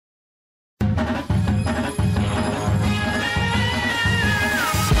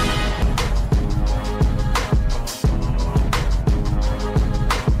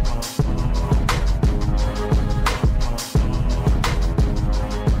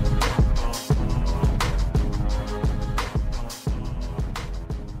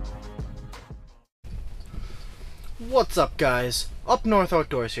What's up, guys? Up North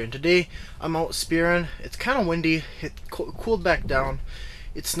Outdoors here, and today I'm out spearing. It's kind of windy. It cooled back down.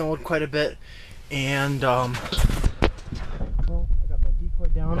 It snowed quite a bit, and well, I got my decoy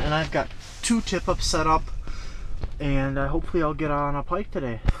down, and I've got 2 tip-ups set up, and hopefully I'll get on a pike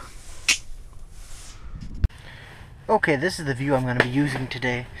today. Okay, this is the view I'm going to be using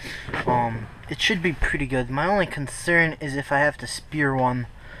today. It should be pretty good. My only concern is if I have to spear one,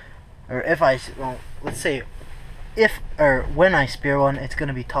 or if I, well, let's say when I spear one, it's going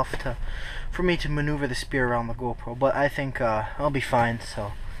to be tough for me to maneuver the spear around the GoPro, but I think I'll be fine,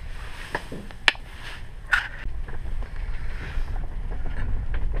 so.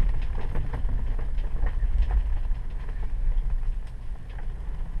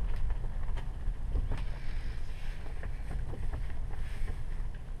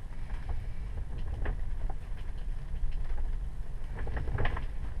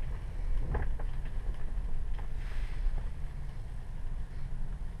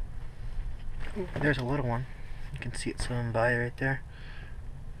 There's a little one. You can see it swimming by right there.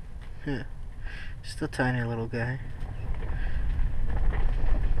 Yeah. Just a tiny little guy.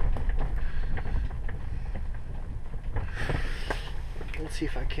 Let's see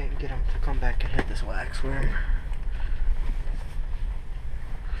if I can't get him to come back and hit this waxworm.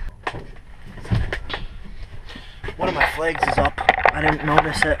 One of my flags is up. I didn't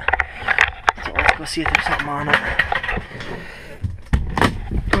notice it. So let's go see if there's something on it.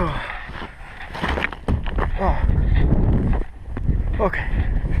 Oh. Okay.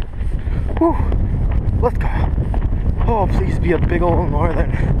 Whew. Let's go. Oh, please be a big old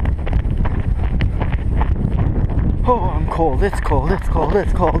northern. Oh, I'm cold. It's cold. It's cold.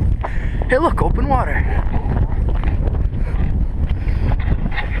 It's cold. Hey, look, open water.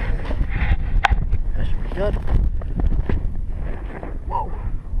 That should be good. Whoa.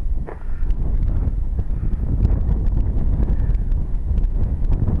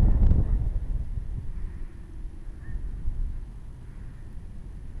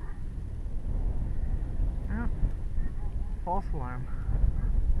 False alarm.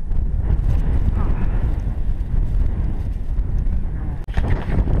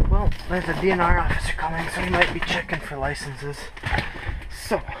 Well, there's a DNR officer coming, so he might be checking for licenses.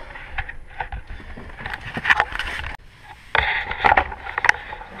 So,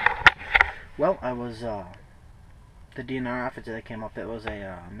 well, I was the DNR officer that came up. It was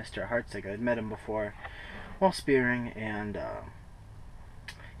a Mr. Hartzig. I'd met him before while spearing, and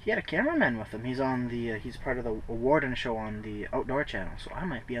he had a cameraman with him. He's on the he's part of the Warden show on the Outdoor Channel, so I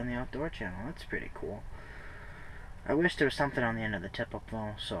might be on the Outdoor Channel. That's pretty cool. I wish there was something on the end of the tip-up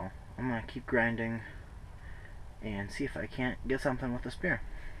though, so I'm gonna keep grinding and see if I can't get something with the spear.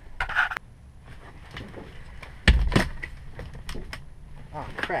 Oh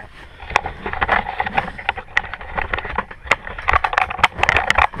crap.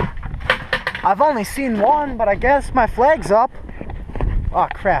 I've only seen one, but I guess my flag's up. Oh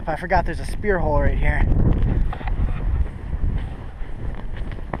crap, I forgot there's a spear hole right here.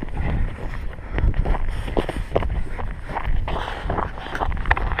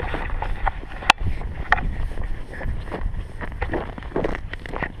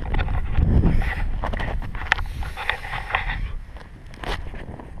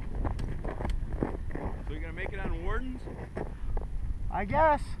 So you're gonna make it on Wardens? I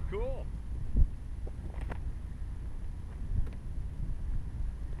guess. Cool.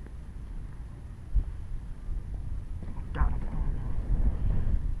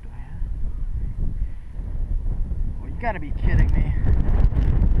 You gotta be kidding me.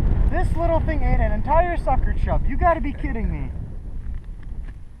 This little thing ate an entire sucker chub. You gotta be kidding me.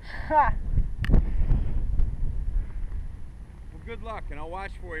 Ha! Well, good luck, and I'll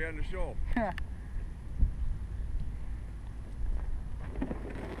watch for you on the show.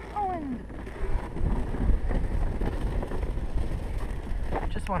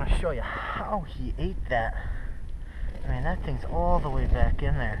 Just want to show you how he ate that. I mean, that thing's all the way back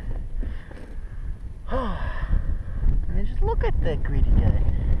in there. I mean, just look at that greedy guy.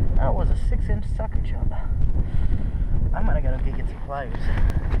 That was a 6-inch sucker chub. I'm gonna go get some pliers.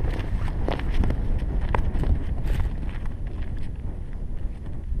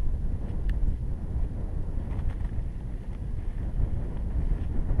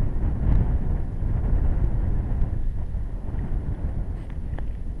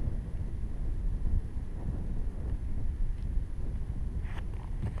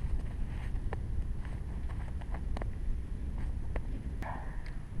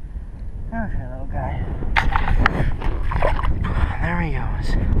 Okay, little guy. There he goes.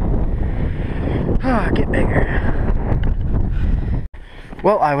 Oh, get bigger.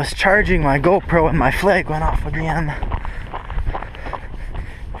 Well, I was charging my GoPro and my flag went off again.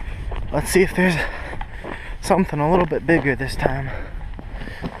 Let's see if there's something a little bit bigger this time.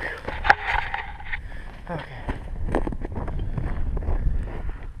 Okay.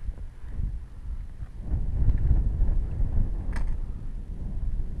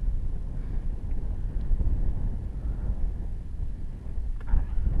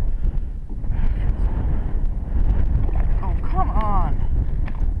 Oh, come on!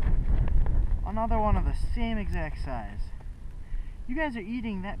 Another one of the same exact size. You guys are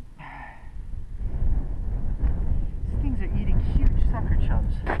eating that. These things are eating huge sucker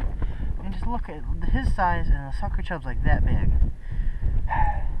chubs. I mean, just look at his size and the sucker chub's like that big.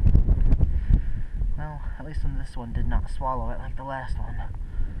 Well, at least this one did not swallow it like the last one.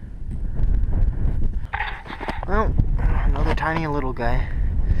 Well, another tiny little guy.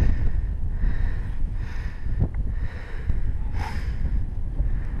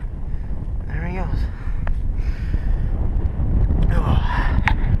 There he goes.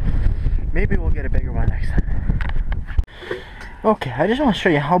 Maybe we'll get a bigger one next time. Okay, I just want to show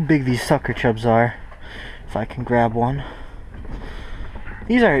you how big these sucker chubs are. If I can grab one.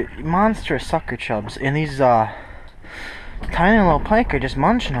 These are monstrous sucker chubs, and these tiny little pike are just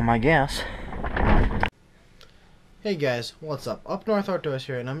munching them, I guess. Hey guys, what's up? Up North Outdoors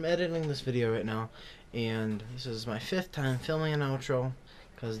here, and I'm editing this video right now. And this is my 5th time filming an outro,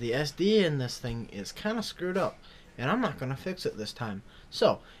 because the SD in this thing is kind of screwed up. And I'm not going to fix it this time.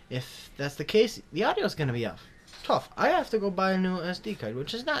 So, if that's the case, the audio is going to be off. Tough. I have to go buy a new SD card,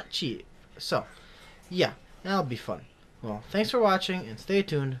 which is not cheap. So, yeah, that'll be fun. Well, thanks for watching, and stay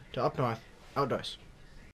tuned to Up North Outdoors.